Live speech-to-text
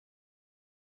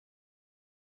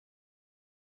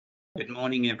Good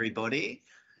morning, everybody.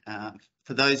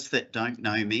 For those that don't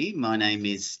know me, my name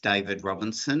is David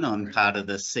Robinson. I'm part of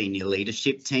the senior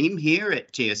leadership team here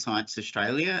at Geoscience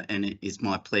Australia, and it is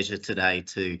my pleasure today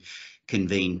to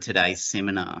convene today's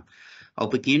seminar. I'll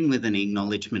begin with an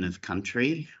acknowledgement of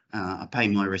country. I pay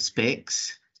my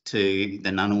respects to the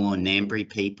Ngunnawal and Ngambri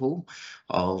people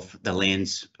of the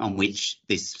lands on which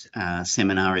this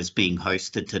seminar is being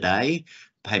hosted today.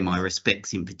 Pay my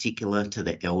respects in particular to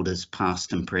the elders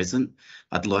past and present.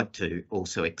 I'd like to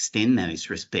also extend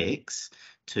those respects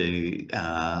to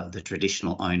the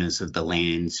traditional owners of the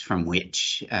lands from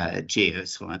which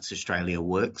Geoscience Australia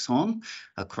works on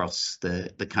across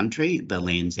the country, the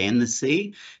lands and the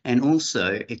sea, and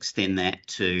also extend that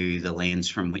to the lands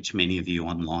from which many of you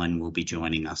online will be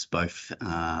joining us, both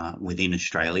within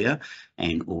Australia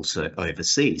and also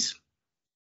overseas.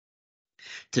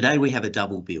 Today we have a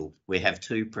double bill. We have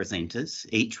two presenters.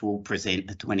 Each will present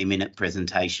a 20-minute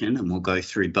presentation, and we'll go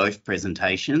through both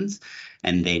presentations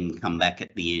and then come back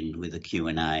at the end with a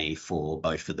Q&A for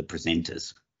both of the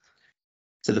presenters.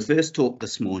 So the first talk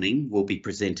this morning will be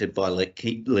presented by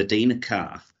Ladina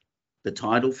Carr. The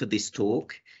title for this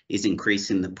talk is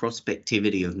Increasing the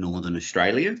Prospectivity of Northern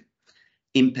Australia,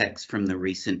 Impacts from the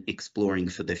Recent Exploring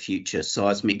for the Future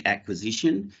Seismic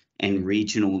Acquisition and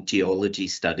Regional Geology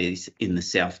Studies in the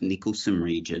South Nicholson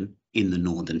region in the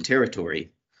Northern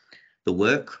Territory. The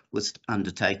work was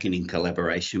undertaken in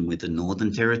collaboration with the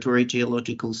Northern Territory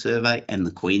Geological Survey and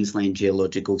the Queensland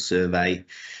Geological Survey,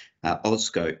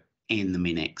 AuScope and the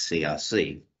MinEx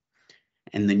CRC.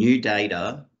 And the new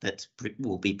data that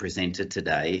will be presented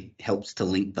today helps to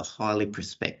link the highly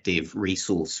prospective,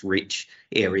 resource-rich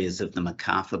areas of the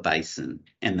McArthur Basin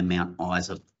and the Mount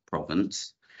Isa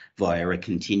province via a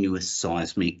continuous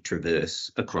seismic traverse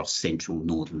across central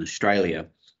northern Australia.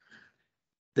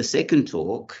 The second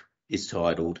talk is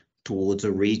titled Towards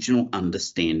a Regional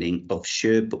Understanding of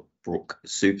Sherbrooke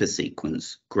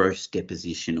Supersequence Gross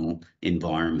Depositional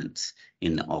Environments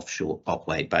in the Offshore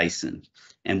Otway Basin,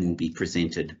 and will be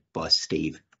presented by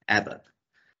Steve Abbott.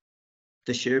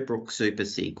 The Sherbrooke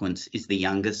supersequence is the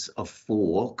youngest of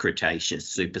 4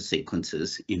 Cretaceous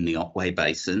supersequences in the Otway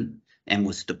Basin and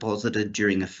was deposited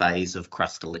during a phase of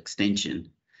crustal extension.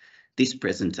 This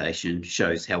presentation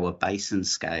shows how a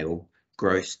basin-scale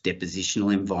gross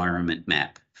depositional environment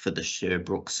map for the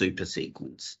Sherbrooke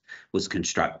supersequence was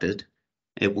constructed.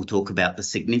 It will talk about the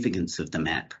significance of the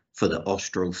map for the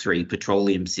Austral 3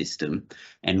 petroleum system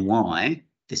and why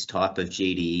this type of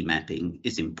GDE mapping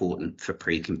is important for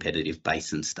pre-competitive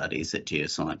basin studies at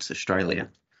Geoscience Australia.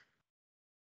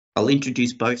 I'll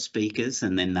introduce both speakers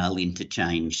and then they'll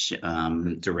interchange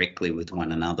directly with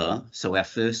one another. So our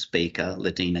first speaker,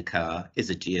 Ladina Carr, is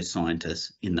a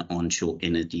geoscientist in the Onshore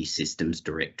Energy Systems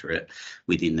Directorate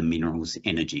within the Minerals,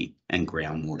 Energy and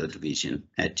Groundwater Division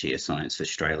at Geoscience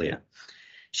Australia.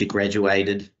 She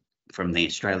graduated from the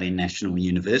Australian National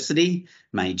University,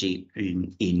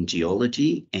 majoring in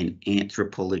geology and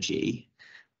anthropology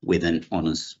with an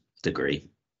honours degree.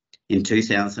 In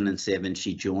 2007,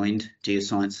 she joined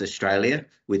Geoscience Australia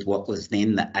with what was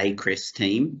then the ACRES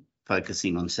team,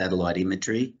 focusing on satellite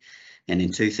imagery. And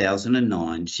in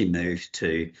 2009, she moved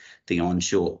to the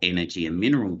Onshore Energy and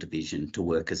Mineral Division to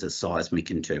work as a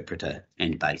seismic interpreter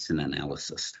and basin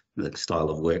analysis, the style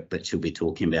of work that she'll be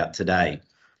talking about today.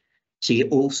 She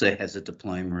also has a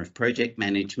diploma of project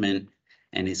management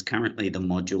and is currently the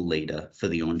module leader for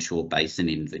the Onshore Basin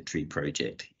Inventory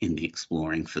Project in the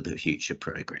Exploring for the Future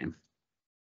program.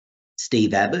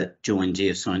 Steve Abbott joined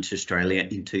Geoscience Australia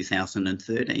in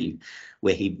 2013,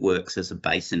 where he works as a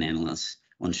basin analyst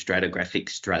on stratigraphic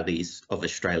studies of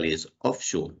Australia's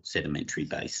offshore sedimentary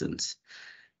basins.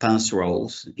 Past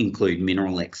roles include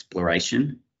mineral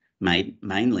exploration,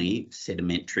 mainly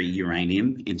sedimentary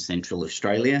uranium in Central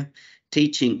Australia,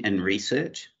 teaching and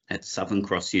research at Southern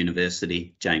Cross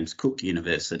University, James Cook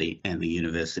University and the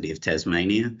University of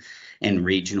Tasmania, and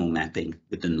regional mapping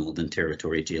with the Northern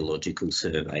Territory Geological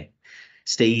Survey.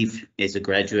 Steve is a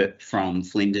graduate from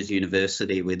Flinders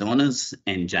University with honours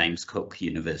and James Cook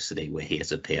University, where he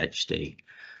has a PhD.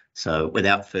 So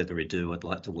without further ado, I'd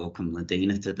like to welcome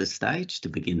Ladina to the stage to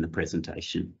begin the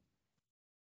presentation.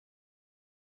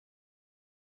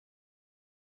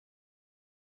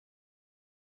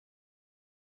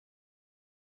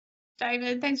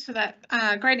 David, thanks for that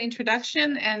great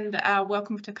introduction and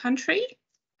welcome to country.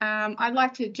 I'd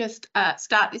like to just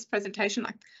start this presentation,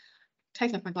 like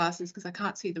take off my glasses because I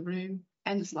can't see the room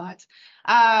and the slides,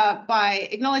 by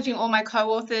acknowledging all my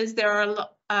co-authors. There are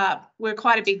we're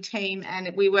quite a big team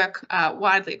and we work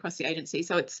widely across the agency.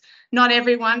 So it's not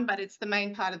everyone, but it's the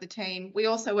main part of the team. We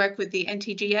also work with the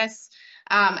NTGS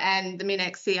and the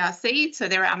MinEx CRC. So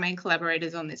they're our main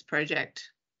collaborators on this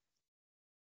project.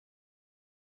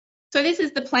 So this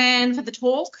is the plan for the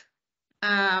talk.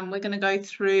 We're going to go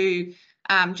through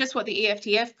just what the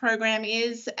EFTF program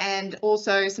is and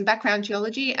also some background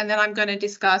geology. And then I'm going to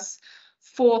discuss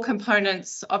 4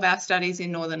 components of our studies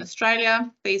in Northern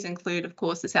Australia. These include, of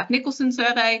course, the South Nicholson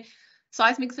Survey,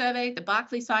 Seismic Survey, the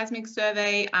Barkly Seismic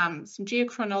Survey, some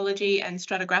geochronology and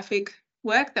stratigraphic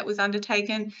work that was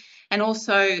undertaken, and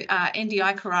also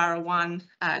NDI Carrara 1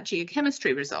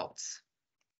 geochemistry results.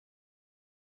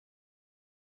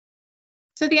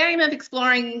 So the aim of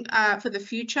exploring for the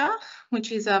future,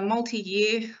 which is a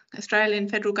multi-year Australian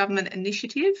federal government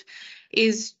initiative,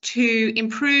 is to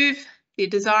improve the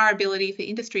desirability for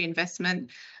industry investment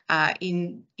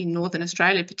in Northern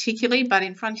Australia particularly, but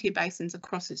in frontier basins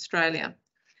across Australia.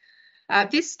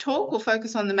 This talk will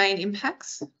focus on the main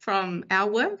impacts from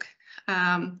our work,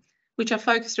 which are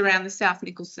focused around the South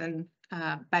Nicholson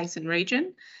Basin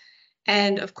region,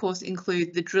 and of course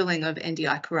include the drilling of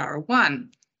NDI Carrara 1.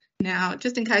 Now,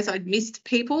 just in case I'd missed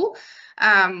people,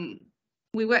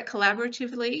 we work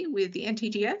collaboratively with the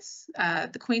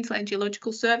NTGS, the Queensland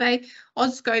Geological Survey,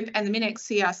 AuScope and the MinEx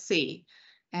CRC,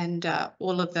 and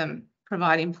all of them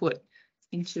provide input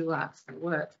into our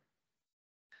work.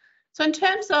 So in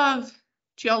terms of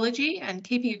geology and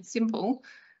keeping it simple,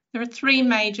 there are 3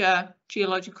 major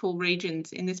geological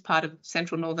regions in this part of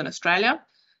central Northern Australia.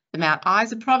 The Mount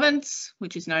Isa province,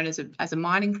 which is known as a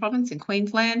mining province in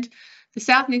Queensland, the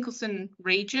South Nicholson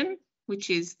region, which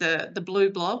is the blue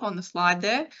blob on the slide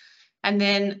there, and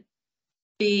then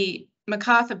the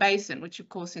McArthur Basin, which of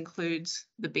course includes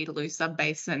the Beetaloo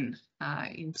sub-basin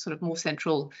in sort of more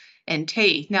central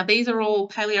NT. Now, these are all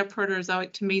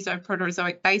Paleoproterozoic to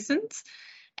Mesoproterozoic basins,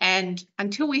 and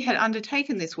until we had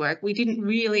undertaken this work, we didn't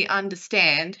really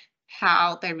understand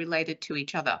how they related to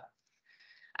each other.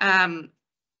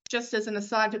 Just as an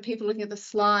aside for people looking at the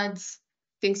slides,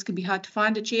 things can be hard to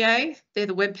find at GA. They're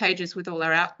the web pages with all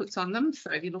our outputs on them. So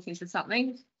if you're looking for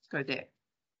something, go there.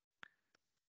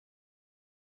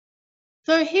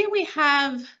 So here we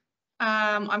have,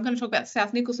 I'm going to talk about the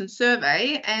South Nicholson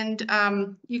Survey,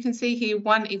 and you can see here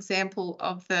one example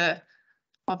of the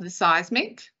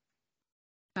seismic.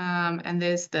 And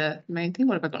there's the main thing.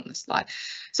 What have I got on this slide?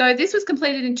 So this was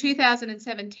completed in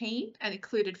 2017 and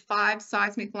included 5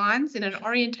 seismic lines in an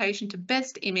orientation to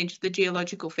best image the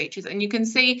geological features. And you can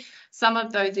see some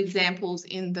of those examples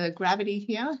in the gravity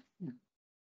here.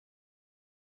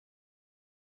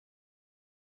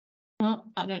 Oh,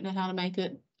 I don't know how to make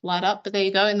it light up, but there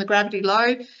you go in the gravity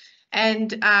low.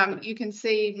 And you can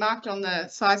see marked on the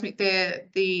seismic there,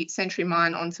 the Century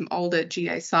Mine on some older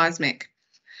geoseismic.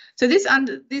 So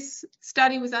this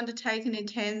study was undertaken in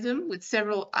tandem with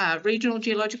several regional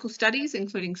geological studies,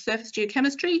 including surface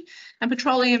geochemistry and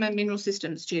petroleum and mineral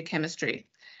systems geochemistry.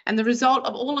 And the result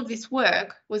of all of this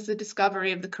work was the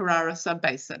discovery of the Carrara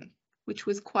sub-basin, which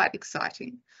was quite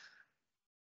exciting.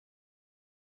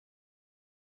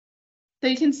 So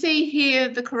you can see here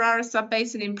the Carrara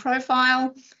sub-basin in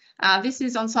profile. This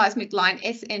is on seismic line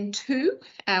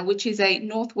SN2, which is a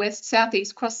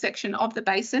northwest-southeast cross-section of the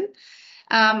basin.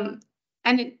 Our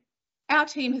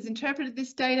team has interpreted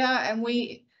this data, and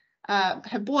we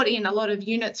have brought in a lot of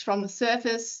units from the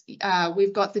surface.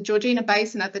 We've got the Georgina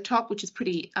Basin at the top, which is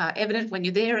pretty evident when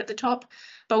you're there at the top,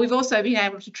 but we've also been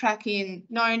able to track in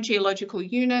known geological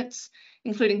units,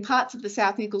 including parts of the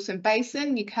South Nicholson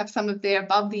Basin. You have some of there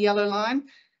above the yellow line,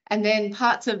 and then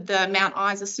parts of the Mount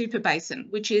Isa Super Basin,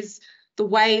 which is the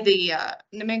way the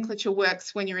nomenclature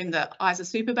works when you're in the Isa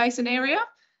Super Basin area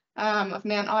of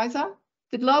Mount Isa.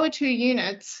 The lower 2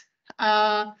 units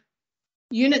are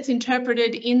units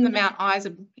interpreted in the Mount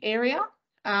Isa area,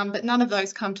 but none of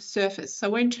those come to surface. So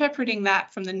we're interpreting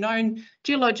that from the known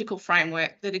geological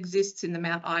framework that exists in the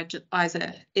Mount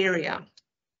Isa area.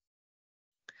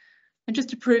 And just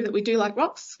to prove that we do like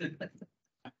rocks,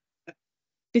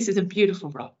 this is a beautiful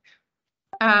rock.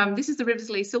 This is the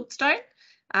Riversley Siltstone.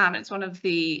 It's one of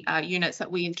the units that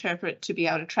we interpret to be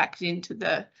able to track it into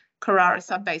the Carrara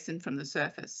sub-basin from the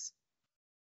surface.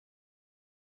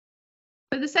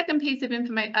 So the second piece of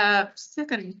information,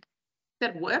 second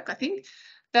set of work, I think,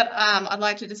 that I'd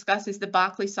like to discuss is the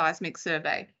Barkly Seismic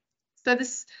Survey. So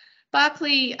this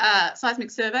Barkly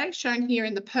Seismic Survey, shown here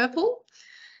in the purple,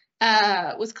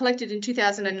 was collected in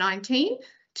 2019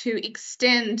 to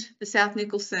extend the South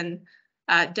Nicholson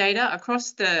data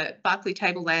across the Barkly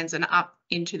tablelands and up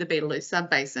into the Beetaloo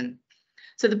sub-basin.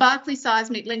 So the Barkly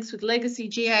Seismic links with legacy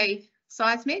GA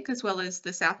seismic, as well as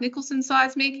the South Nicholson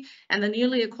seismic and the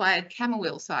newly acquired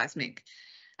Camberwell seismic.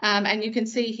 And you can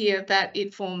see here that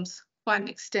it forms quite an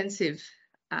extensive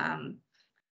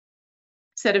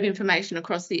set of information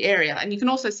across the area. And you can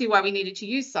also see why we needed to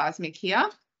use seismic here,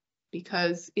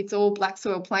 because it's all black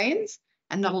soil plains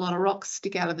and not a lot of rocks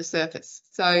stick out of the surface.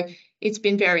 So it's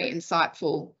been very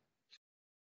insightful.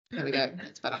 There we go,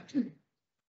 that's better.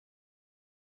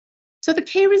 So the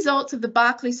key results of the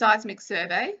Barclay Seismic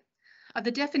Survey are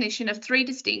the definition of 3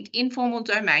 distinct informal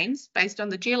domains based on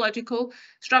the geological,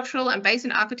 structural and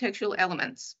basin architectural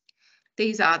elements.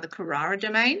 These are the Carrara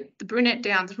domain, the Brunette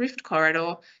Downs Rift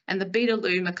Corridor and the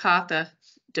Beetaloo McArthur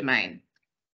domain.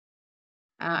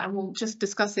 And we'll just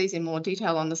discuss these in more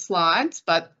detail on the slides,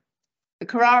 but the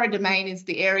Carrara domain is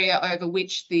the area over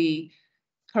which the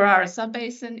Carrara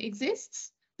subbasin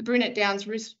exists. The Brunette Downs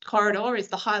Rift Corridor is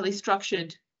the highly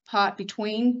structured part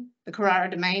between the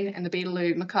Carrara domain and the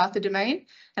Beetaloo McArthur domain,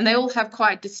 and they all have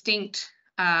quite distinct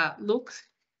looks,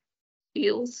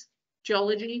 feels,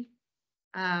 geology.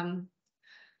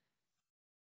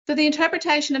 So the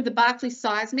interpretation of the Barclay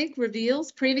seismic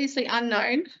reveals previously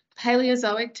unknown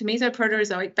Paleozoic to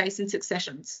Mesoproterozoic basin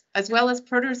successions, as well as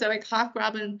Proterozoic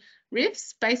half-graben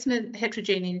rifts, basement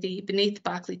heterogeneity beneath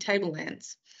Barclay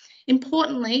tablelands.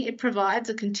 Importantly, it provides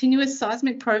a continuous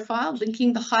seismic profile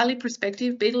linking the highly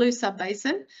prospective Beetaloo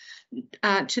subbasin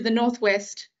in the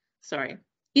northwest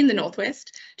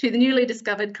to the newly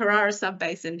discovered Carrara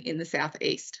subbasin in the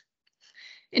southeast.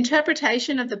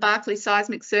 Interpretation of the Barclay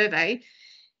Seismic Survey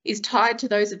is tied to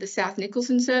those of the South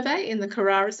Nicholson Survey in the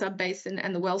Carrara subbasin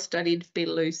and the well-studied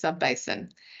Beetaloo subbasin.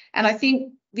 And I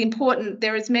think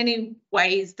there is many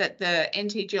ways that the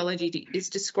NT geology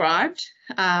is described,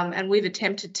 and we've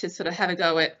attempted to sort of have a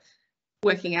go at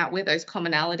working out where those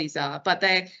commonalities are. But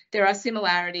there are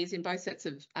similarities in both sets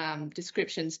of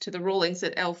descriptions to the Rawlings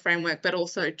et al. Framework, but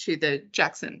also to the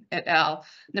Jackson et al.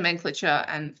 Nomenclature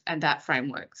and that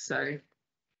framework. So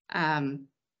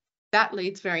that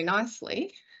leads very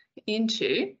nicely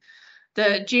into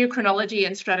the geochronology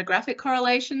and stratigraphic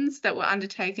correlations that were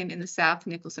undertaken in the South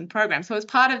Nicholson program. So as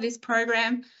part of this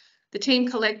program, the team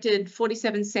collected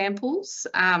 47 samples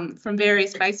from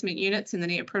various basement units in the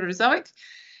Neoproterozoic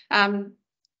and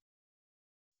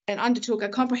undertook a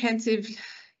comprehensive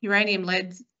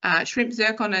uranium-lead shrimp,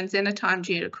 zircon and xenotime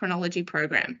geochronology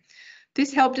program.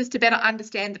 This helped us to better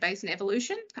understand the basin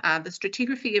evolution, the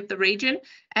stratigraphy of the region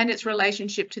and its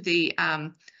relationship to the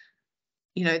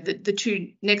the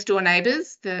 2 next door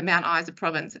neighbours, the Mount Isa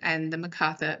province and the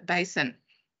McArthur Basin.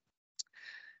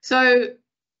 So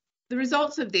the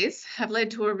results of this have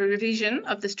led to a revision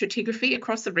of the stratigraphy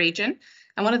across the region,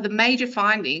 and one of the major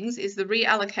findings is the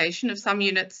reallocation of some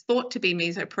units thought to be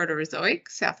Mesoproterozoic,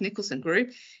 South Nicholson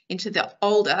group, into the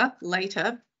older,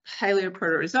 later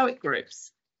Paleoproterozoic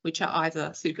groups, which are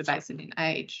either superbasin in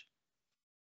age.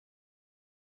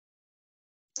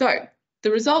 So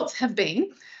the results have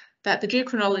been that the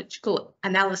geochronological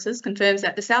analysis confirms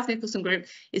that the South Nicholson group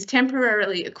is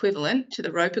temporarily equivalent to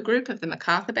the Roper group of the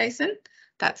McArthur Basin.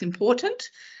 That's important.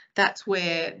 That's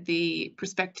where the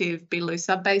prospective Beetaloo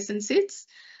subbasin sits.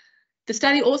 The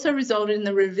study also resulted in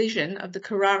the revision of the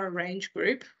Carrara Range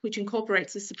group, which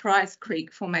incorporates the Surprise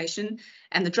Creek Formation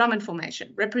and the Drummond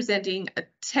Formation, representing a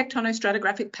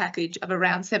tectonostratigraphic package of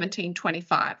around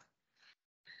 1725.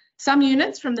 Some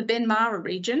units from the Ben Mara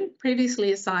region,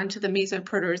 previously assigned to the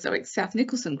Mesoproterozoic South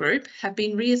Nicholson group, have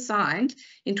been reassigned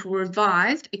into a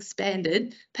revised,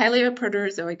 expanded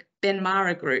Paleoproterozoic Ben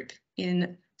Mara group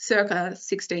in circa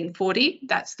 1640.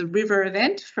 That's the river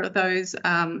event for those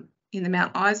in the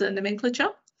Mount Isa nomenclature.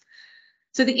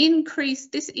 So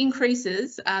this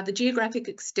increases the geographic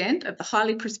extent of the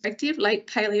highly prospective late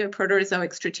Paleoproterozoic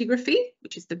stratigraphy,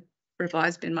 which is the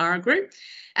revised Ben Mara group,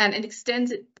 and it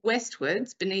extends it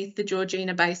westwards beneath the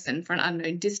Georgina Basin for an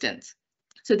unknown distance.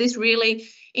 So this really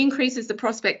increases the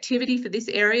prospectivity for this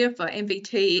area for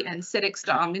MVT and SEDEX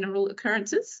style mineral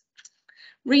occurrences.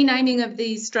 Renaming of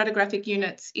these stratigraphic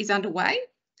units is underway,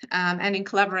 and in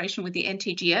collaboration with the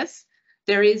NTGS,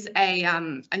 there is a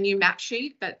new map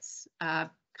sheet that's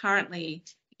currently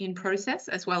in process,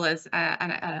 as well as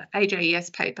an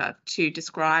AJES paper to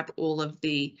describe all of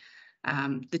the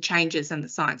changes and the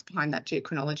science behind that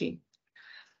geochronology.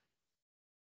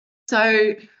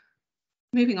 So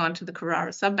moving on to the Carrara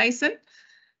subbasin,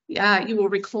 you will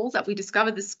recall that we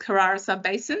discovered this Carrara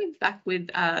subbasin back with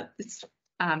this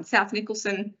South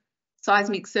Nicholson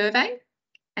seismic survey,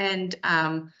 and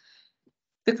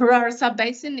the Carrara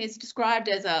subbasin is described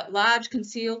as a large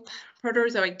concealed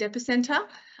Proterozoic depocentre,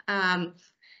 and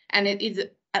it is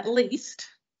at least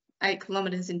 8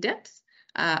 kilometres in depth,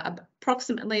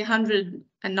 approximately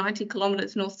 190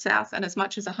 kilometres north-south and as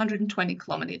much as 120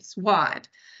 kilometres wide.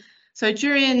 So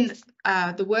during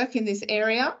the work in this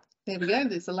area, there we go,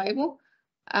 there's a label,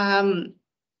 the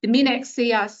MinEx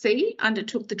CRC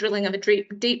undertook the drilling of a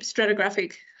deep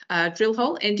stratigraphic drill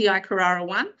hole, NDI Carrara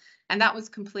 1, and that was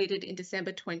completed in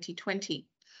December 2020.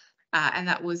 And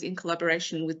that was in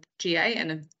collaboration with GA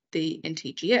and the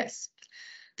NTGS.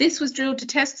 This was drilled to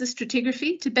test the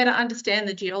stratigraphy to better understand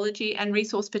the geology and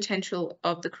resource potential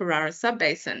of the Carrara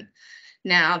subbasin.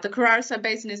 Now, the Carrara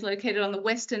subbasin is located on the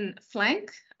western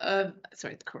flank of,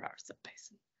 the Carrara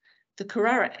subbasin. The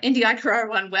NDI Carrara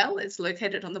 1 well is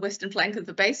located on the western flank of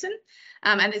the basin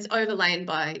and is overlain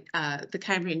by the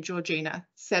Cambrian Georgina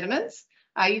sediments.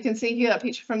 You can see here a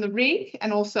picture from the rig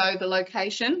and also the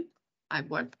location, I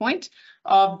won't point,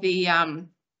 of the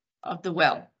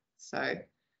well. So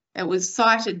it was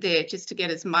sited there just to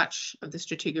get as much of the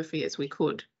stratigraphy as we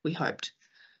could, we hoped.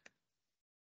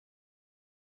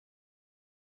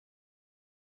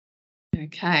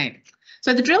 Okay,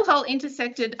 so the drill hole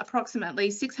intersected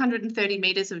approximately 630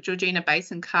 metres of Georgina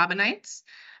Basin carbonates,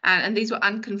 and these were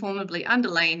unconformably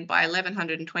underlain by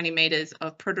 1,120 metres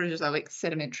of Proterozoic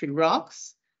sedimentary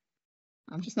rocks.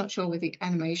 I'm just not sure where the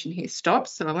animation here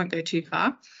stops, so I won't go too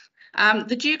far.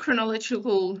 The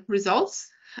geochronological results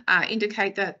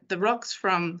indicate that the rocks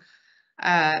from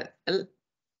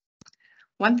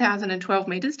 1,012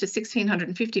 metres to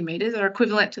 1,650 metres are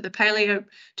equivalent to the Paleo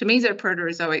to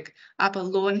Mesoproterozoic Upper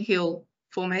Lawn Hill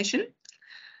Formation.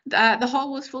 The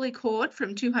hole was fully cored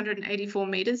from 284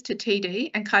 metres to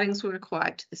TD and cuttings were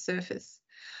required to the surface.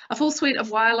 A full suite of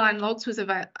wireline logs was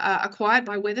acquired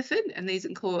by Weatherford, and these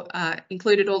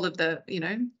included all of the,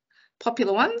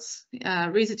 popular ones,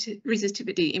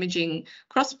 resistivity imaging,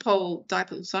 cross-pole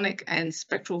dipole and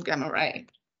spectral gamma ray.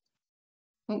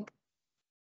 Oh.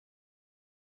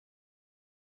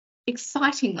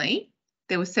 Excitingly,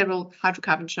 there were several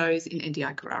hydrocarbon shows in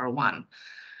NDI Carrara 1.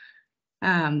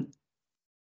 Now,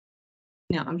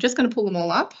 I'm just going to pull them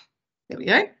all up. There we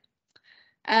go.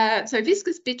 So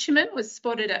viscous bitumen was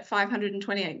spotted at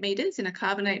 528 metres in a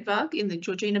carbonate vug in the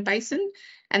Georgina Basin,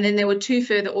 and then there were two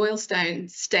further oil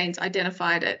stains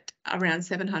identified at around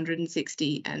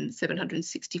 760 and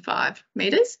 765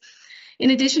 metres.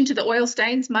 In addition to the oil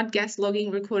stains, mud gas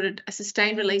logging recorded a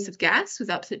sustained release of gas with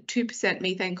up to 2%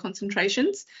 methane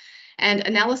concentrations, and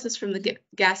analysis from the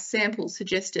gas samples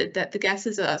suggested that the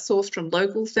gases are sourced from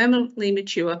local thermally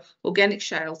mature organic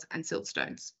shales and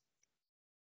siltstones.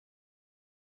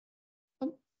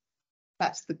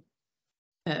 That's the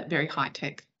very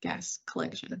high-tech gas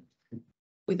collection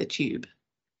with a tube.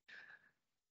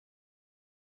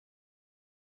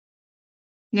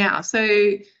 Now, so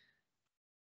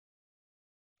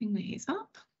bring these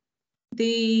up.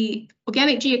 The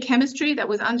organic geochemistry that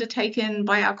was undertaken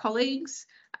by our colleagues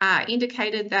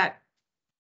indicated that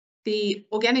the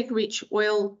organic rich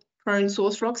oil-prone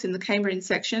source rocks in the Cambrian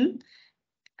section,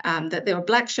 that there were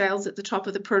black shales at the top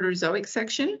of the Proterozoic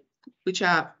section, which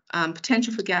are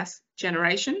potential for gas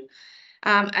generation,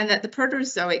 and that the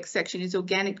Proterozoic section is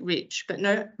organic rich, but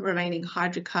no remaining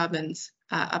hydrocarbons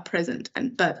are present.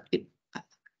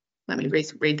 Let me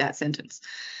read that sentence.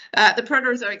 The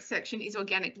Proterozoic section is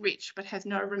organic rich, but has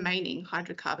no remaining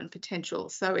hydrocarbon potential,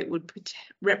 so it would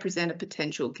represent a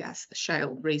potential gas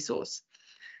shale resource.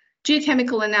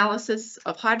 Geochemical analysis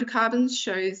of hydrocarbons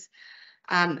shows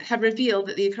have revealed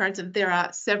that the occurrence of there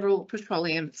are several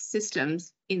petroleum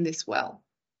systems in this well.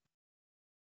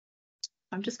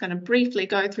 I'm just going to briefly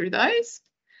go through those.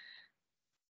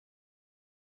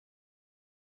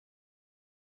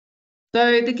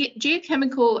 So the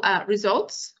geochemical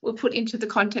results were put into the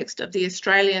context of the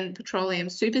Australian Petroleum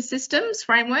Super Systems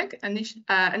framework,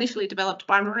 initially developed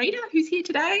by Marita, who's here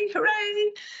today,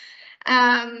 hooray!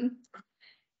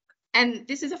 And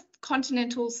this is a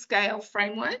continental scale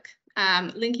framework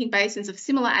linking basins of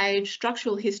similar age,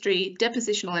 structural history,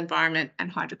 depositional environment, and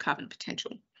hydrocarbon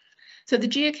potential. So the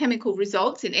geochemical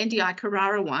results in NDI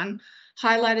Carrara 1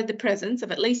 highlighted the presence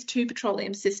of at least two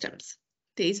petroleum systems.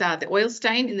 These are the oil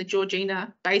stain in the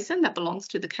Georgina Basin that belongs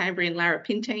to the Cambrian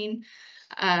Larapintine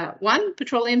 1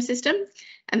 petroleum system,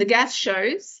 and the gas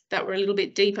shows that were a little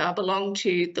bit deeper belong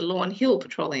to the Lawn Hill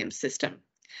petroleum system.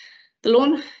 The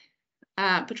Lawn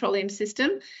petroleum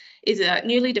system is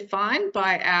newly defined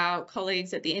by our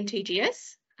colleagues at the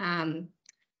NTGS.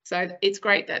 So it's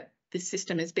great that this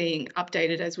system is being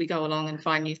updated as we go along and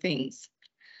find new things.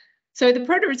 So the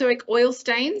Proterozoic oil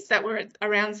stains that were at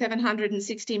around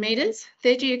 760 metres,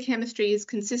 their geochemistry is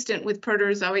consistent with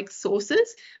Proterozoic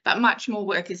sources, but much more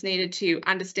work is needed to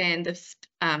understand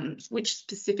which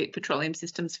specific petroleum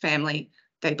systems family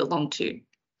they belong to.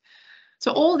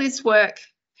 So all this work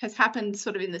has happened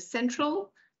sort of in the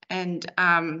central and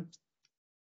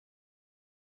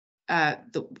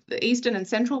the eastern and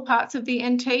central parts of the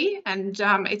NT, and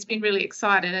it's been really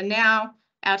exciting. And now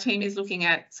our team is looking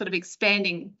at sort of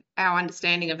expanding our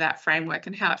understanding of that framework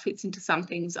and how it fits into some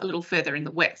things a little further in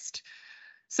the west.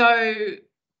 So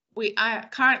we are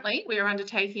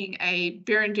undertaking a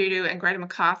Birrindudu and Greater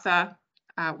McArthur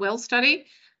well study,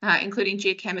 including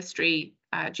geochemistry,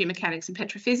 geomechanics and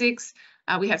petrophysics.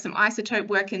 We have some isotope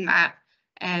work in that,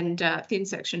 and thin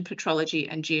section petrology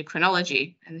and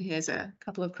geochronology. And here's a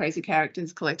couple of crazy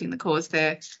characters collecting the cores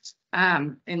there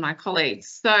in my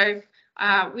colleagues. So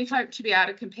we hope to be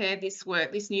able to compare this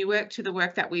new work to the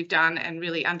work that we've done and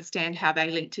really understand how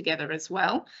they link together as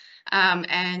well.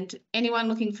 And anyone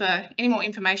looking for any more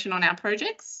information on our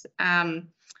projects,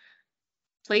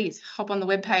 please hop on the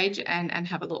webpage and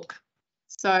have a look.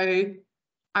 So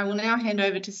I will now hand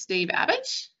over to Steve Abbott,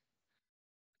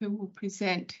 who will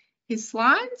present his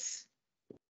slides.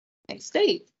 Thanks,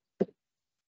 Steve.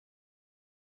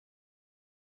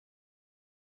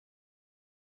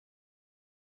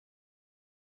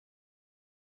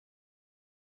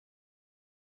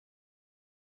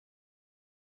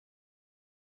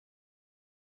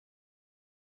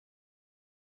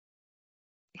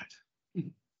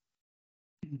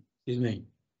 Excuse me.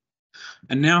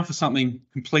 And now for something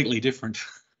completely different.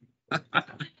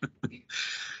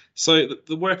 So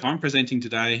the work I'm presenting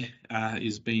today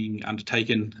is being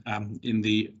undertaken in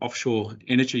the Offshore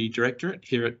Energy Directorate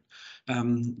here at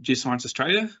Geoscience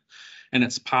Australia, and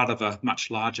it's part of a much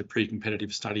larger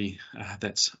pre-competitive study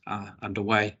that's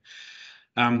underway.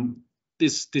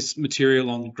 This material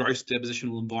on gross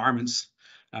depositional environments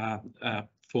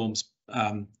forms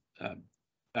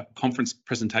a conference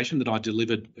presentation that I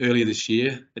delivered earlier this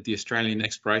year at the Australian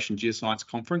Exploration Geoscience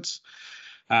Conference.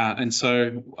 And so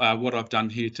what I've done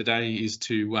here today is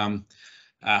to,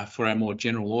 for our more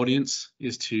general audience,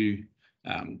 is to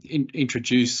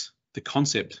introduce the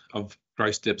concept of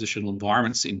gross depositional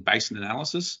environments in basin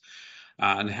analysis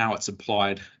and how it's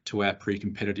applied to our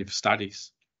pre-competitive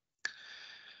studies.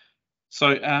 So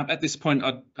at this point,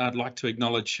 I'd like to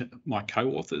acknowledge my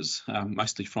co-authors,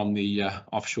 mostly from the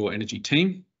offshore energy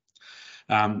team.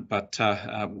 But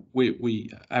our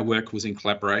work was in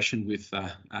collaboration with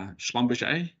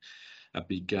Schlumberger, a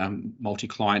big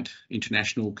multi-client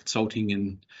international consulting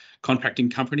and contracting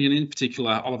company, and in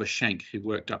particular Oliver Schenk, who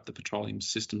worked up the petroleum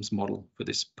systems model for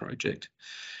this project.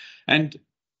 And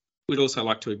we'd also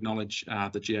like to acknowledge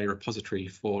the GA repository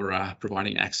for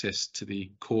providing access to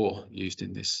the core used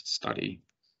in this study.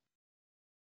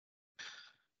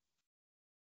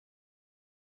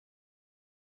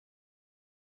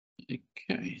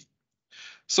 Okay,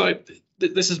 so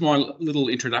this is my little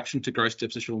introduction to gross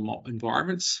depositional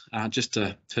environments, just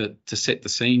to set the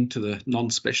scene to the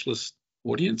non-specialist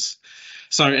audience.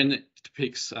 So, and it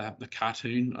depicts the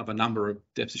cartoon of a number of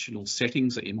depositional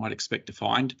settings that you might expect to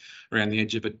find around the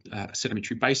edge of a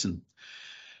sedimentary basin.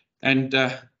 And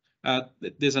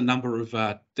there's a number of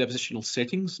depositional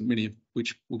settings, many of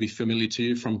which will be familiar to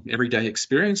you from everyday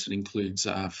experience. It includes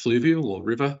fluvial or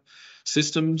river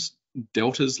systems,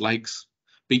 deltas, lakes,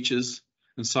 beaches,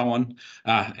 and so on.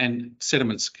 And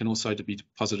sediments can also be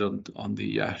deposited on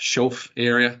the shelf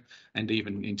area and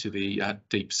even into the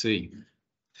deep sea.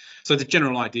 So the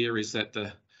general idea is that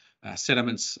the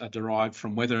sediments are derived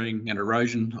from weathering and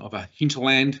erosion of a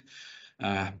hinterland,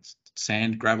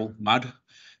 sand, gravel, mud.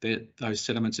 Those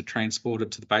sediments are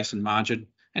transported to the basin margin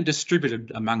and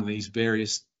distributed among these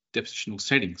various depositional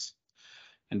settings.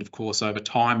 And of course, over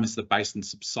time, as the basin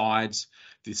subsides,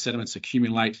 the sediments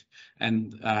accumulate,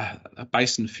 and a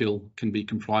basin fill can be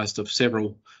comprised of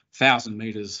several thousand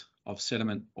metres of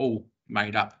sediment, all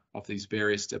made up of these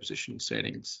various depositional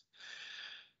settings.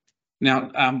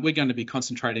 Now, we're going to be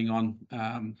concentrating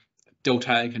on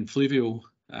deltaic and fluvial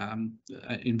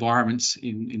environments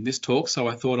in this talk, so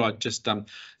I thought I'd just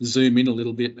zoom in a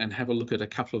little bit and have a look at a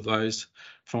couple of those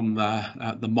from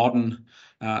the modern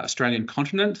Australian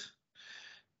continent.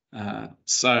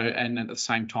 And at the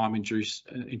same time introduce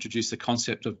the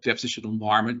concept of depositional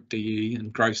environment, DE,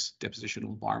 and gross depositional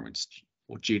environments,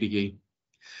 or GDE.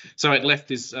 So at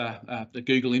left is the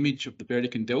Google image of the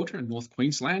Burdekin Delta in North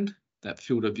Queensland. That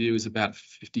field of view is about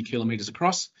 50 kilometres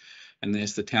across, and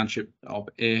there's the township of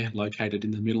Ayr located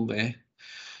in the middle there.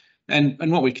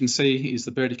 And what we can see is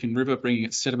the Burdekin River bringing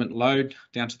its sediment load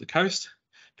down to the coast,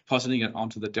 depositing it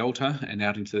onto the delta and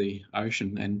out into the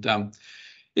ocean. And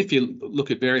if you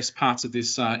look at various parts of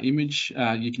this image,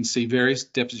 you can see various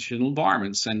depositional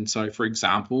environments. And so, for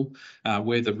example,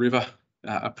 where the river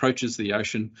approaches the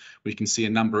ocean, we can see a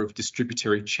number of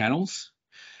distributary channels.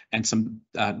 and some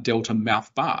delta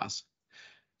mouth bars.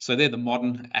 So they're the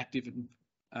modern active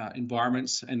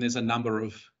environments, and there's a number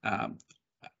of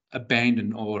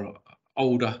abandoned or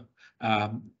older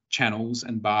channels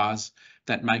and bars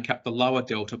that make up the lower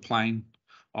delta plane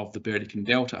of the Burdekin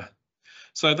Delta.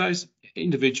 So those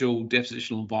individual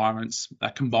depositional environments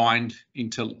are combined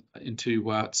into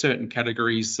certain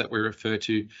categories that we refer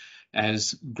to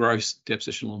as gross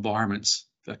depositional environments.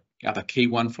 The other key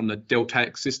one from the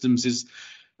deltaic systems is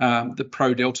the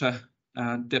pro-delta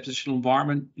depositional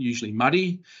environment, usually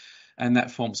muddy, and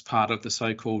that forms part of the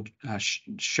so-called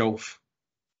shelf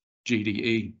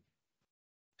GDE.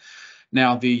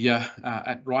 Now,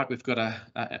 at right, we've got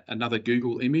another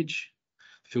Google image.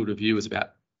 Field of view is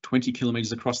about 20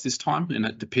 kilometres across this time, and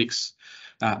it depicts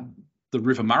the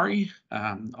River Murray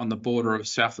on the border of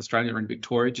South Australia and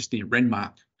Victoria, just near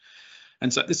Renmark.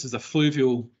 And so this is a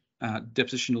fluvial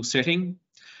depositional setting,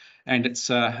 and it's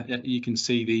you can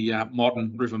see the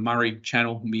modern River Murray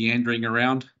channel meandering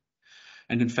around.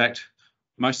 And in fact,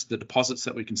 most of the deposits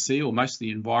that we can see, or most of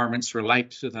the environments,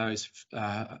 relate to those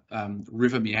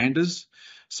river meanders,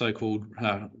 so-called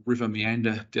river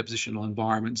meander depositional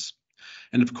environments.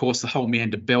 And of course, the whole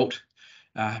meander belt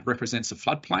represents a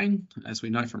floodplain, as we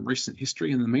know from recent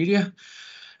history in the media,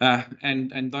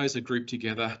 and those are grouped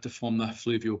together to form the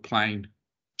fluvial plain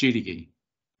GDE.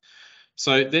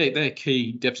 So they're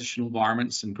key depositional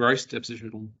environments and gross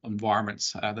depositional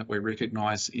environments that we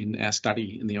recognise in our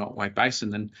study in the Otway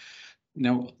Basin. And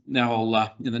now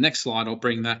I'll in the next slide I'll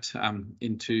bring that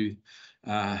into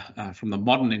from the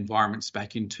modern environments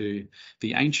back into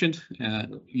the ancient,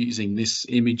 using this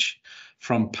image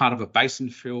from part of a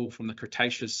basin fill from the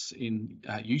Cretaceous in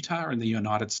Utah in the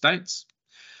United States.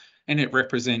 And it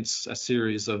represents a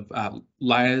series of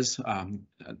layers,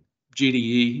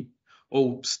 GDE,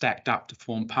 all stacked up to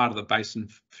form part of the basin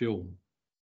fill,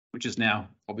 which is now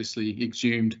obviously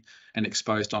exhumed and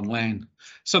exposed on land.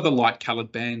 So the light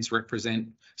coloured bands represent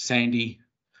sandy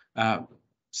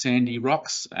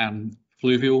rocks,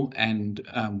 fluvial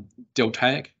and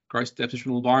deltaic gross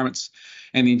depositional environments,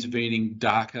 and the intervening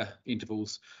darker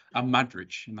intervals are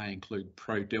mud-rich, and they include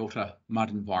pro-delta mud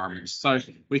environments. So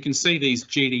we can see these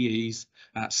GDEs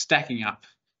stacking up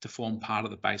to form part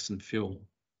of the basin fill.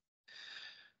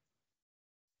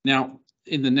 Now,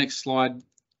 in the next slide,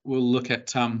 we'll look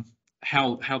at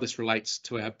how this relates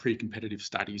to our pre-competitive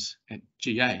studies at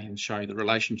GA and show the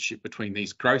relationship between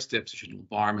these gross depositional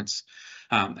environments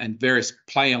and various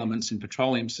play elements in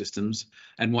petroleum systems,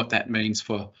 and what that means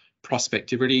for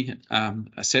prospectivity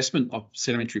assessment of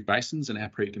sedimentary basins and our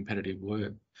pre-competitive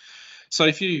work. So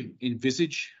if you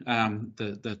envisage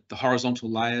the horizontal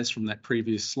layers from that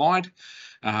previous slide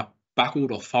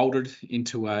buckled or folded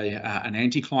into an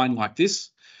anticline like this,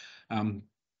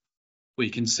 we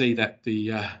can see that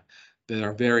there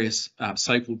are various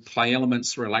so-called play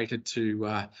elements related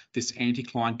to this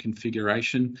anticline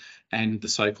configuration and the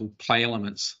so-called play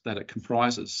elements that it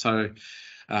comprises. So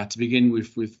to begin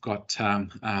with, we've got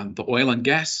the oil and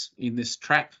gas in this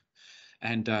trap,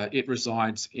 and it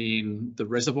resides in the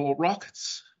reservoir rock.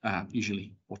 It's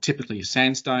usually or typically a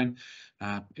sandstone.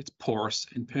 It's porous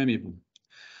and permeable.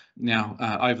 Now,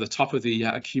 over the top of the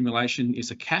accumulation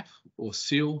is a cap or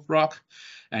seal rock,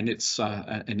 and it's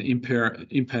an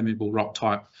impermeable rock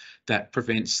type that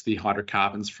prevents the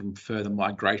hydrocarbons from further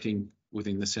migrating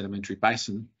within the sedimentary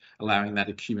basin, allowing that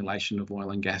accumulation of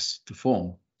oil and gas to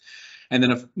form. And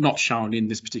then, if not shown in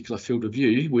this particular field of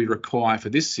view, we require for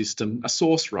this system a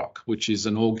source rock, which is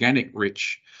an organic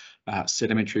rich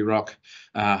sedimentary rock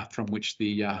from which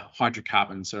the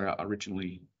hydrocarbons are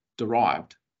originally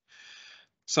derived.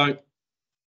 So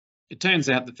it turns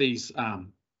out that these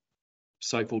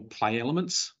so-called play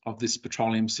elements of this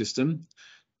petroleum system,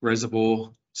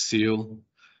 reservoir, seal,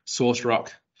 source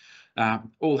rock,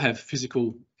 all have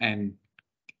physical and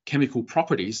chemical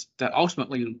properties that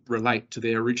ultimately relate to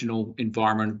their original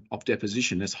environment of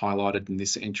deposition, as highlighted in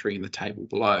this entry in the table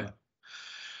below.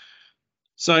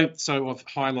 So I've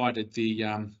highlighted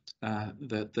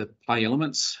the play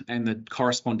elements and the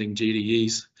corresponding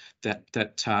GDEs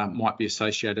that might be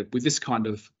associated with this kind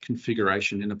of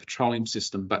configuration in a petroleum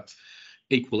system, but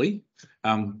equally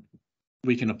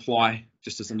we can apply,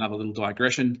 just as another little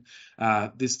digression,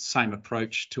 this same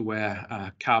approach to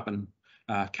our carbon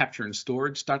capture and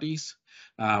storage studies,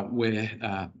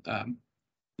 where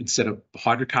instead of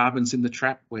hydrocarbons in the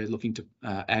trap, we're looking to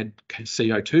add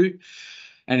CO2.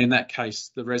 And in that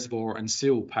case, the reservoir and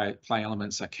seal play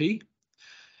elements are key.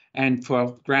 And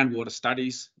for groundwater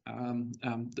studies,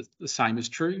 the same is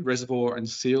true. Reservoir and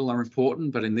seal are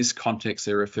important, but in this context,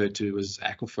 they're referred to as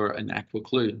aquifer and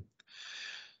aquiclude.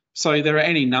 So there are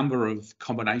any number of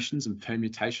combinations and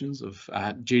permutations of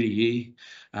GDE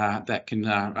that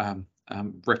can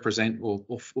represent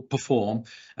or perform,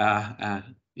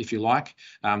 if you like,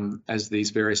 as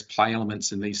these various play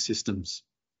elements in these systems.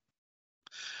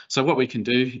 So what we can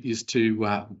do is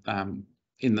to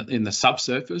in the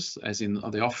subsurface, as in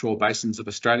the offshore basins of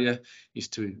Australia, is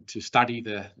to study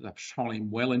the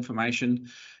petroleum well information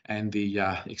and the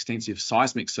extensive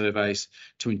seismic surveys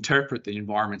to interpret the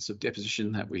environments of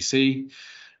deposition that we see,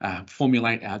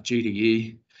 formulate our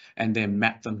GDE, and then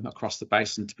map them across the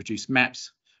basin to produce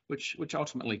maps, which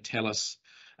ultimately tell us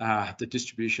the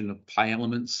distribution of play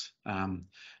elements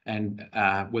and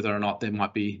whether or not there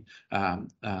might be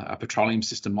a petroleum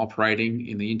system operating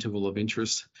in the interval of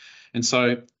interest. And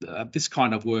so this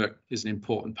kind of work is an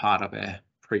important part of our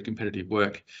pre-competitive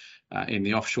work in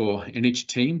the offshore energy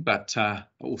team, but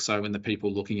also in the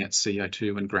people looking at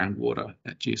CO2 and groundwater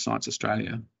at Geoscience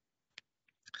Australia.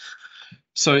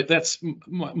 So that's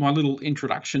my little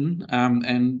introduction,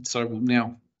 and so we'll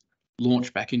now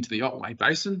launch back into the Otway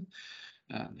Basin.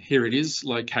 Here it is,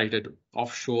 located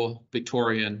offshore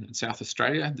Victoria and South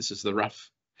Australia. This is the rough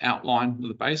outline of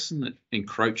the basin that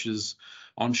encroaches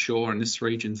onshore in this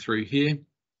region through here.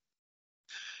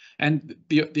 And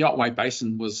the Otway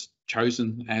Basin was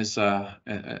chosen as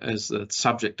the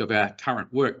subject of our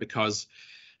current work because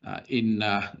in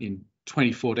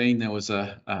 2014 there was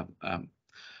a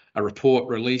report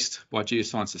released by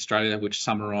Geoscience Australia which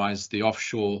summarised the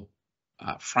offshore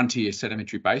frontier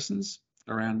sedimentary basins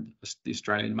around the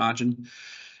Australian margin,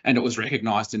 and it was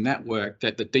recognised in that work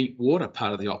that the deep water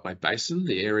part of the Otway Basin,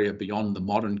 the area beyond the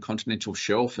modern continental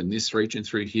shelf in this region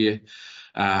through here,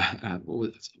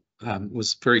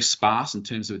 was very sparse in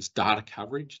terms of its data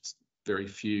coverage. It's very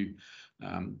few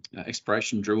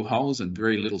exploration drill holes and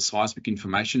very little seismic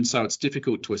information, so it's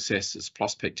difficult to assess its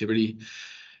prospectivity.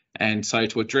 And so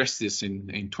to address this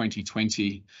in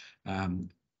 2020,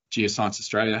 Geoscience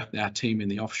Australia, our team in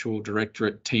the Offshore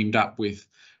Directorate, teamed up with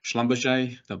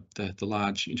Schlumberger, the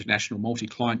large international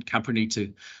multi-client company,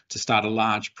 to start a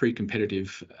large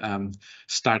pre-competitive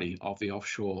study of the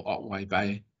offshore Otway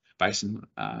Basin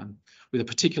with a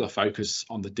particular focus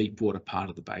on the deep water part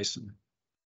of the basin.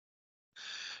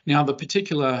 Now, the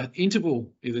particular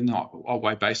interval in the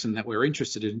Otway Basin that we're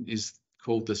interested in is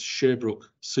called the Sherbrooke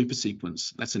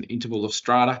supersequence. That's an interval of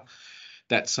strata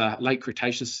that's late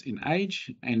Cretaceous in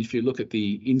age, and if you look at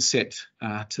the inset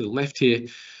to the left here,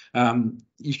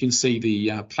 you can see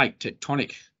the plate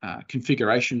tectonic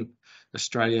configuration of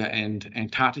Australia and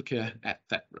Antarctica at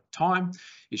that time.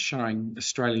 It's showing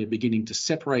Australia beginning to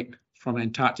separate from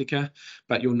Antarctica,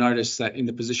 but you'll notice that in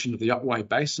the position of the Otway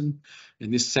Basin,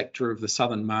 in this sector of the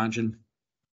southern margin,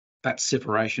 that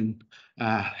separation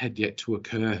had yet to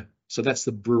occur. So that's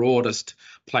the broadest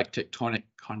plate tectonic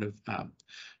kind of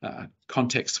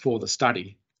context for the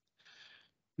study.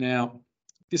 Now,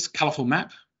 this colourful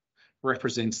map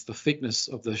represents the thickness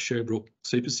of the Sherbrooke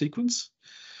supersequence.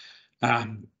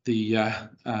 The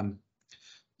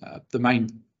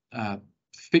main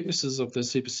thicknesses of the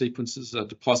supersequences are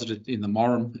deposited in the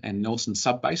Morum and Nelson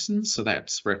subbasins, so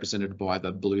that's represented by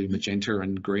the blue, magenta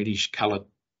and greenish coloured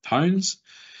tones.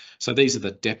 So these are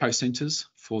the depot centres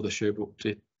for the Sherbrooke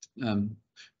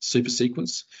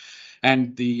supersequence.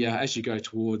 And as you go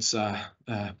towards the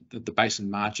basin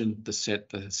margin, the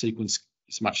sequence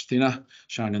is much thinner,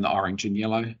 shown in the orange and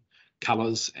yellow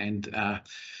colours. And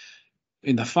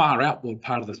in the far outward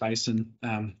part of the basin,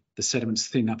 the sediments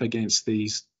thin up against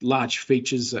these large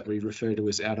features that we refer to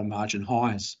as outer margin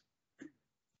highs.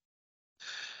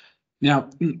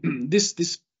 Now, this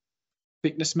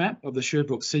thickness map of the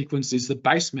Sherbrooke sequence is the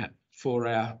base map for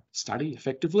our study.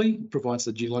 Effectively provides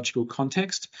the geological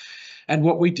context, and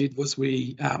what we did was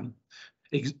we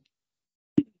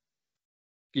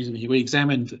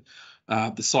examined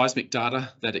the seismic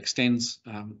data that extends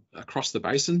across the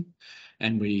basin,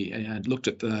 and we looked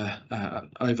at the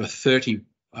over 30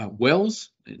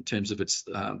 wells in terms of its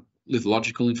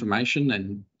lithological information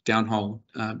and downhole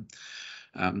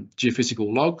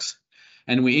geophysical logs.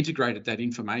 And we integrated that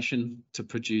information to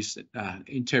produce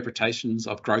interpretations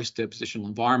of gross depositional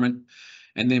environment.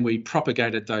 And then we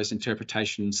propagated those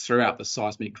interpretations throughout the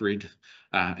seismic grid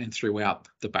and throughout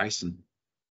the basin.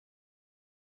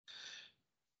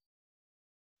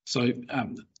 So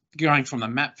going from the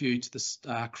map view to this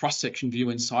cross-section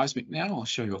view in seismic now, I'll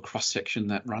show you a cross-section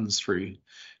that runs through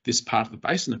this part of the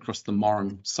basin across the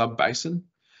Morum sub-basin.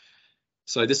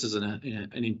 So this is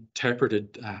an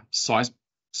interpreted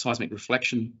seismic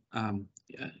reflection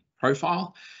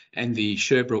profile, and the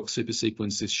Sherbrooke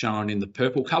supersequence is shown in the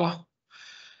purple colour,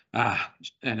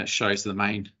 and it shows the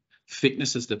main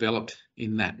thickness has developed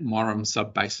in that Morum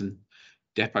sub-basin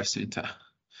depot centre.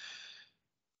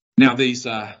 Now, these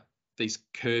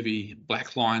curvy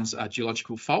black lines are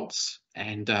geological faults,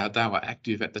 and they were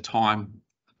active at the time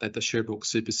that the Sherbrooke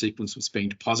supersequence was being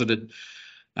deposited.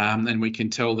 And we can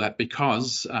tell that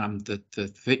because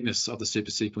the thickness of the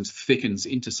supersequence thickens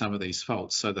into some of these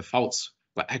faults. So the faults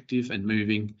were active and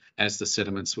moving as the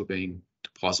sediments were being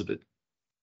deposited.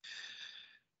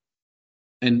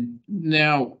 And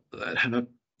now have a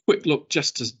quick look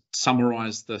just to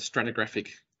summarise the stratigraphic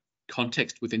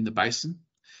context within the basin.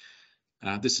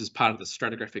 This is part of the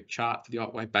stratigraphic chart for the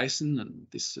Otway Basin, and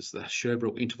this is the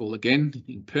Sherbrooke interval again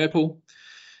in purple.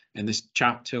 And this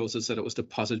chart tells us that it was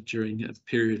deposited during a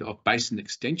period of basin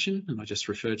extension, and I just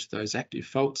referred to those active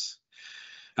faults.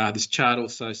 This chart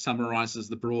also summarises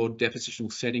the broad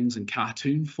depositional settings in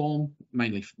cartoon form.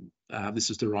 Mainly, this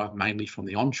is derived mainly from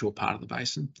the onshore part of the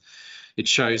basin. It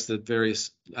shows the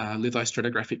various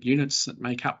lithostratigraphic units that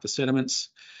make up the sediments.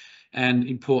 And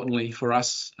importantly for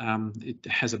us, it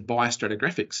has a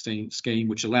biostratigraphic scheme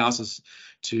which allows us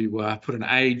to put an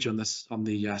age on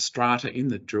the strata in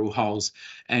the drill holes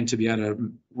and to be able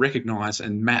to recognise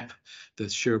and map the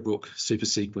Sherbrooke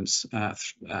supersequence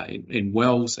in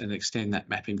wells and extend that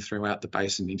mapping throughout the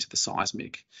basin into the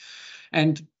seismic.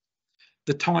 And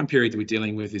the time period that we're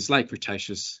dealing with is late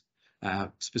Cretaceous,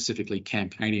 specifically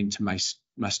Campanian to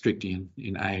Maastrichtian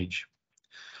in age.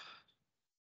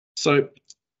 So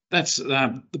that's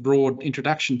the broad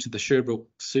introduction to the Sherbrooke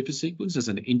supersequence as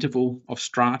an interval of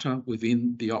strata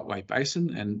within the Otway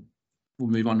Basin, and we'll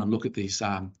move on and look at these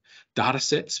data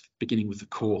sets, beginning with the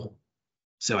core.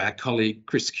 So our colleague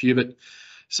Chris Cubitt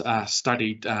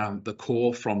studied the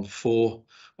core from 4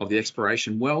 of the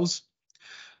exploration wells.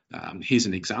 Here's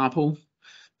an example.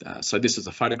 So this is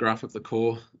a photograph of the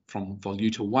core from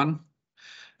Voluta 1,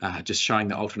 just showing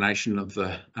the alternation of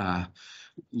the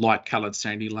light coloured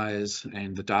sandy layers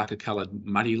and the darker coloured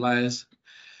muddy layers.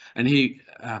 And he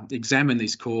examined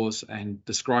these cores and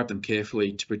described them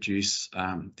carefully to produce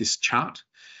this chart,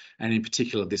 and in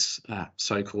particular this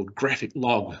so-called graphic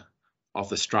log of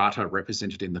the strata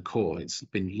represented in the core. It's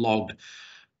been logged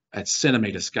at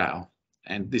centimetre scale,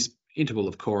 and this interval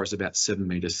of core is about 7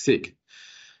 metres thick.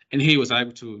 And he was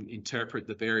able to interpret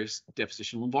the various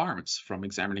depositional environments from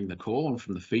examining the core and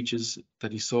from the features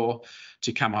that he saw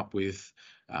to come up with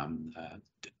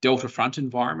delta front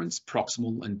environments,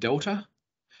 proximal and delta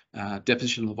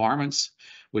depositional environments,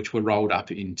 which were rolled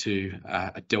up into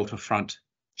a delta front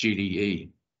GDE.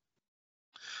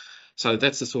 So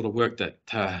that's the sort of work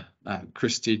that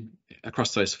Chris did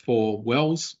across those 4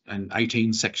 wells and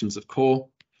 18 sections of core.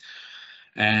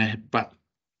 But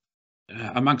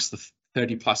amongst the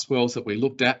 30 plus wells that we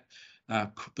looked at,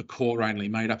 the core only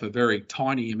made up a very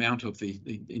tiny amount of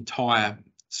the entire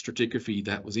stratigraphy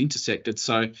that was intersected.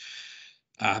 So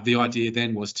the idea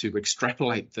then was to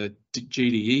extrapolate the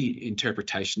GDE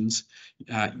interpretations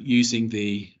using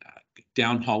the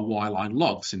downhole wireline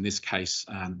logs, in this case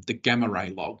the gamma ray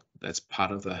log that's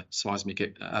part of the seismic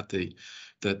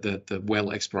the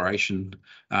well exploration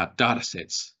data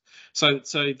sets. So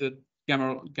the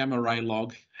gamma ray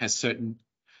log has certain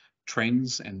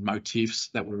trends and motifs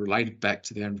that were related back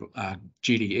to the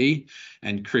GDE,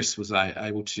 and Chris was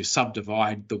able to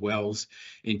subdivide the wells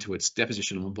into its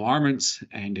depositional environments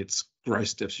and its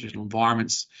gross depositional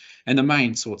environments. And the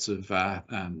main sorts of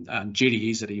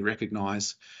GDEs that he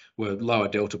recognised were lower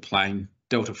delta plain,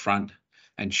 delta front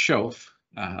and shelf,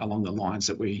 along the lines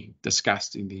that we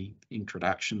discussed in the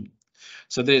introduction.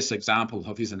 So there's an example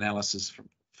of his analysis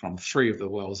from 3 of the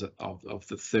wells of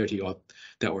the 30 odd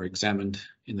that were examined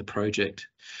in the project.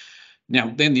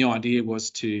 Now, then the idea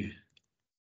was to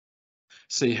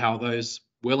see how those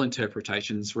well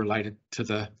interpretations related to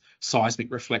the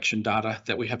seismic reflection data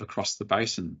that we have across the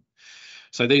basin.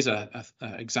 So these are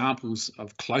examples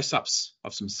of close-ups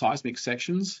of some seismic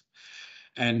sections,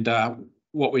 and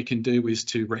what we can do is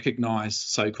to recognise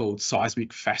so-called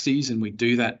seismic facies, and we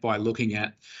do that by looking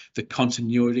at the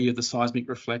continuity of the seismic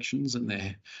reflections and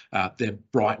their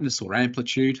brightness or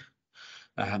amplitude,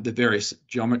 the various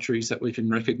geometries that we can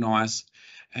recognise.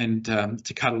 And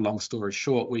to cut a long story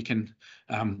short, we can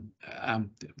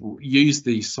use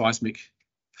these seismic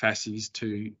facies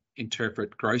to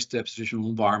interpret gross depositional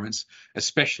environments,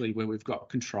 especially where we've got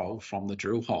control from the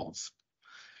drill holes.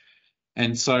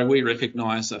 And so we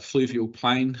recognise a fluvial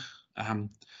plain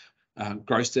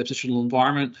gross depositional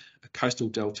environment, a coastal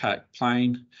deltaic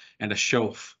plain, and a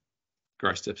shelf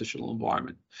gross depositional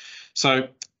environment. So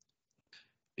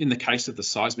in the case of the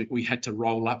seismic, we had to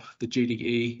roll up the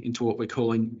GDE into what we're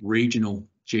calling regional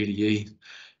GDE,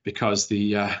 because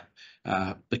the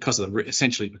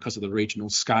essentially because of the regional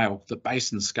scale, the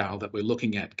basin scale that we're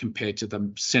looking at compared to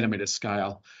the centimetre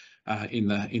scale in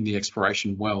the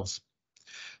exploration wells.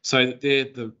 So they're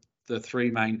the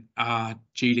three main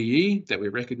GDE that we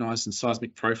recognise in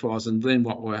seismic profiles, and then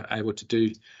what we're able to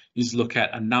do is look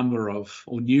at a number of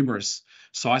or numerous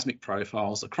seismic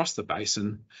profiles across the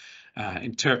basin,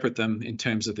 interpret them in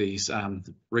terms of these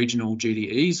regional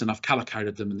GDEs, and I've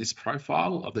colour-coded them in this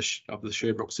profile of the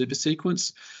Sherbrooke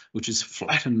supersequence, which is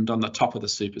flattened on the top of the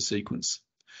supersequence.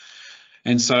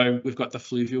 And so we've got the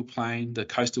fluvial plain, the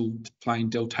coastal plain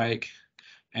deltaic,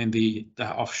 and the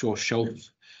offshore shelf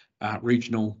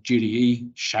regional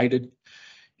GDE shaded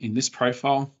in this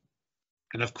profile.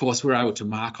 And of course, we're able to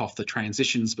mark off the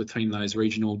transitions between those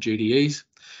regional GDEs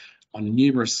on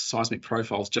numerous seismic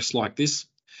profiles just like this,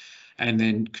 and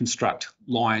then construct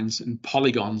lines and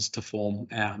polygons to form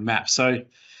our map. So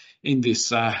in this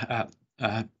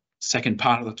second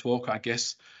part of the talk, I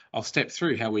guess, I'll step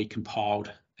through how we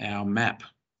compiled our map.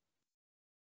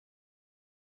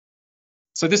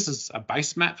 So this is a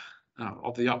base map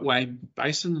of the Otway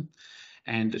Basin,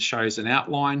 and it shows an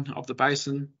outline of the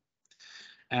basin,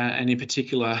 and in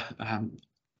particular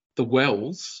the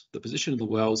wells, the position of the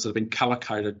wells that have been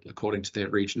colour-coded according to their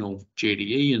regional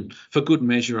GDE, and for good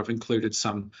measure I've included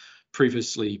some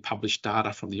previously published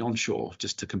data from the onshore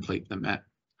just to complete the map.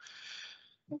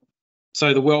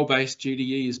 So the well-based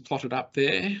GDE is plotted up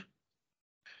there, and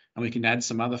we can add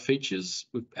some other features.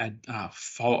 We add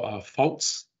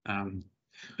faults,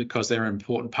 because they're an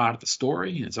important part of the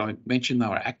story. As I mentioned, they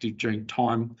were active during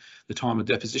the time of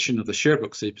deposition of the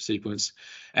Sherbrooke supersequence,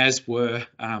 as were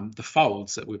the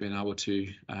folds that we've been able to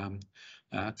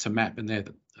map, and they're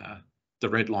the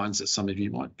red lines that some of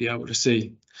you might be able to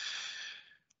see.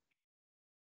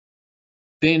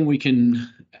 Then we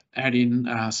can add in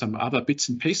some other bits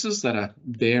and pieces that are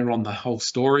there on the whole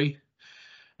story,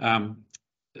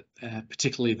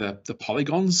 particularly the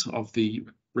polygons of the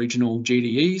regional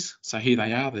GDEs. So here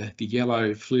they are, the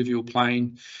yellow fluvial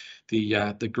plain,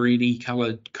 the greeny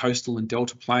coloured coastal and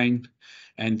delta plain,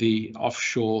 and the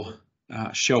offshore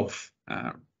shelf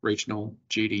regional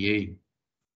GDE.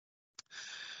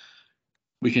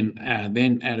 We can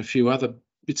then add a few other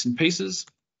bits and pieces,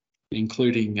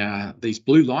 including these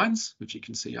blue lines, which you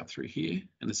can see up through here,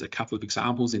 and there's a couple of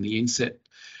examples in the inset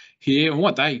here, and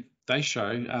what they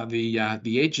show are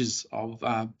the edges of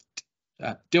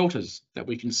deltas that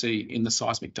we can see in the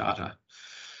seismic data,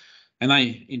 and they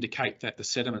indicate that the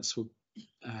sediments were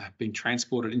being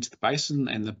transported into the basin,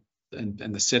 and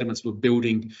the sediments were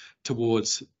building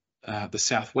towards the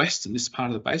southwest in this part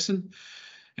of the basin.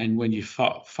 And when you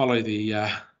follow the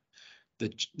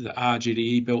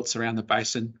RGDE belts around the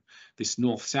basin, this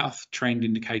north-south trend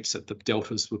indicates that the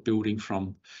deltas were building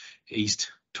from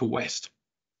east to west.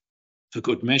 For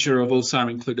good measure, I've also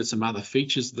included some other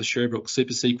features of the Sherbrooke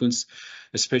supersequence,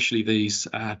 especially these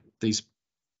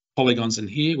polygons in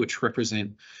here, which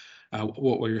represent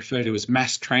what we refer to as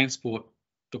mass transport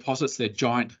deposits. They're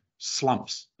giant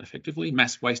slumps, effectively,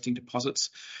 mass wasting deposits.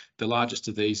 The largest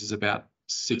of these is about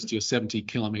 60 or 70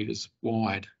 kilometres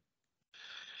wide.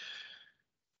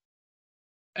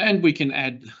 And we can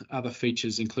add other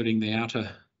features, including the outer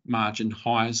margin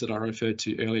highs that I referred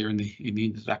to earlier in the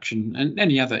introduction, and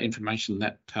any other information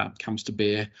that comes to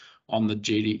bear on the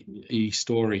GDE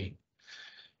story.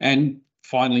 And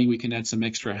finally, we can add some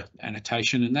extra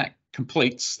annotation, and that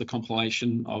completes the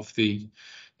compilation of the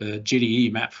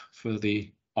GDE map for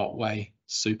the Otway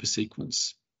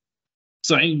supersequence.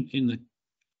 So in the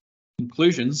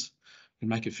conclusions, we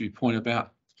make a few points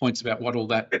about what all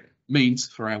that means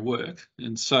for our work.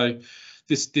 And so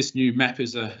this new map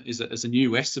is a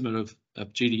new estimate of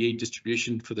GDE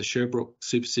distribution for the Sherbrooke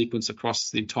supersequence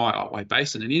across the entire Otway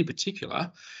Basin, and in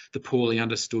particular, the poorly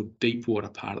understood deep water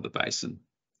part of the basin.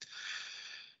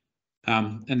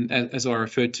 And as I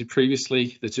referred to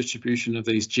previously, the distribution of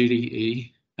these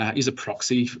GDE is a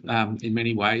proxy in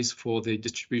many ways for the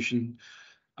distribution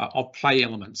of play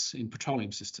elements in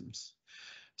petroleum systems.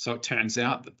 So it turns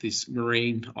out that this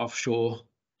marine offshore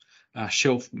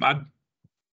shelf mud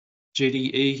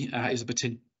GDE is a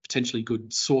potentially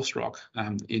good source rock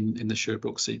in the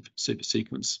Sherbrooke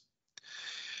supersequence.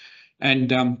 And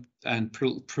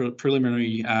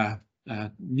preliminary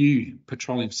new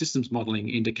petroleum systems modelling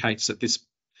indicates that this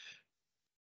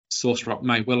source rock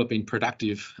may well have been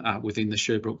productive within the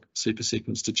Sherbrooke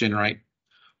supersequence to generate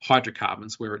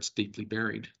hydrocarbons where it's deeply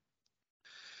buried.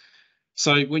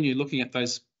 So when you're looking at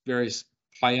those various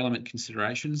play element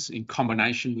considerations in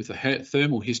combination with the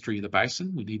thermal history of the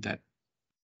basin, we need that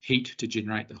heat to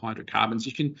generate the hydrocarbons.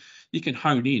 You can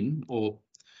hone in or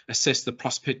assess the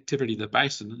prospectivity of the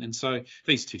basin. And so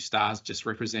these two stars just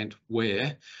represent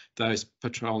where those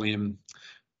petroleum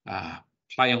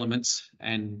play elements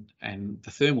and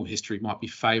the thermal history might be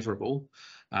favourable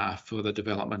for the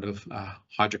development of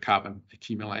hydrocarbon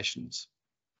accumulations.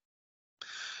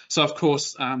 So of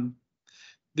course,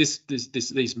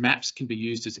 these maps can be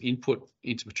used as input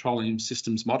into petroleum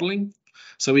systems modelling.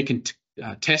 So we can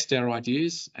test our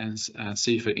ideas and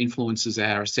see if it influences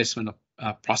our assessment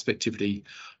of prospectivity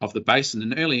of the basin.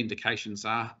 And early indications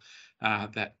are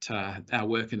that our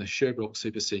work in the Sherbrooke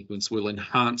supersequence will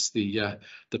enhance the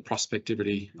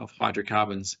prospectivity of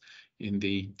hydrocarbons in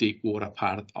the deep water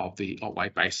part of the Otway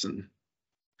Basin.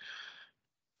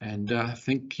 And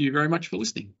thank you very much for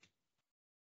listening.